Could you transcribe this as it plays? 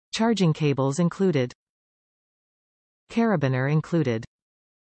Charging cables included. Carabiner included.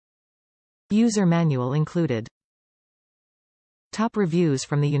 User manual included. Top reviews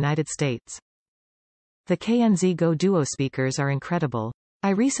from the United States. The KNZ GoDuo speakers are incredible. I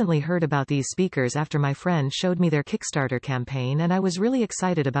recently heard about these speakers after my friend showed me their Kickstarter campaign, and I was really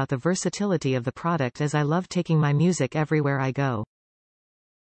excited about the versatility of the product as I love taking my music everywhere I go.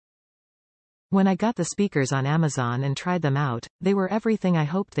 When I got the speakers on Amazon and tried them out, they were everything I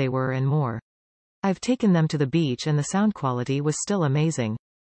hoped they were and more. I've taken them to the beach and the sound quality was still amazing.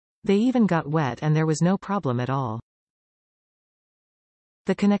 They even got wet and there was no problem at all.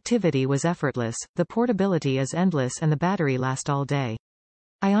 The connectivity was effortless, the portability is endless, and the battery lasts all day.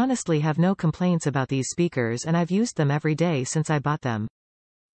 I honestly have no complaints about these speakers, and I've used them every day since I bought them.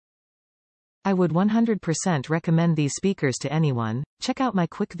 I would 100% recommend these speakers to anyone. Check out my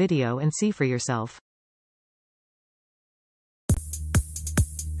quick video and see for yourself.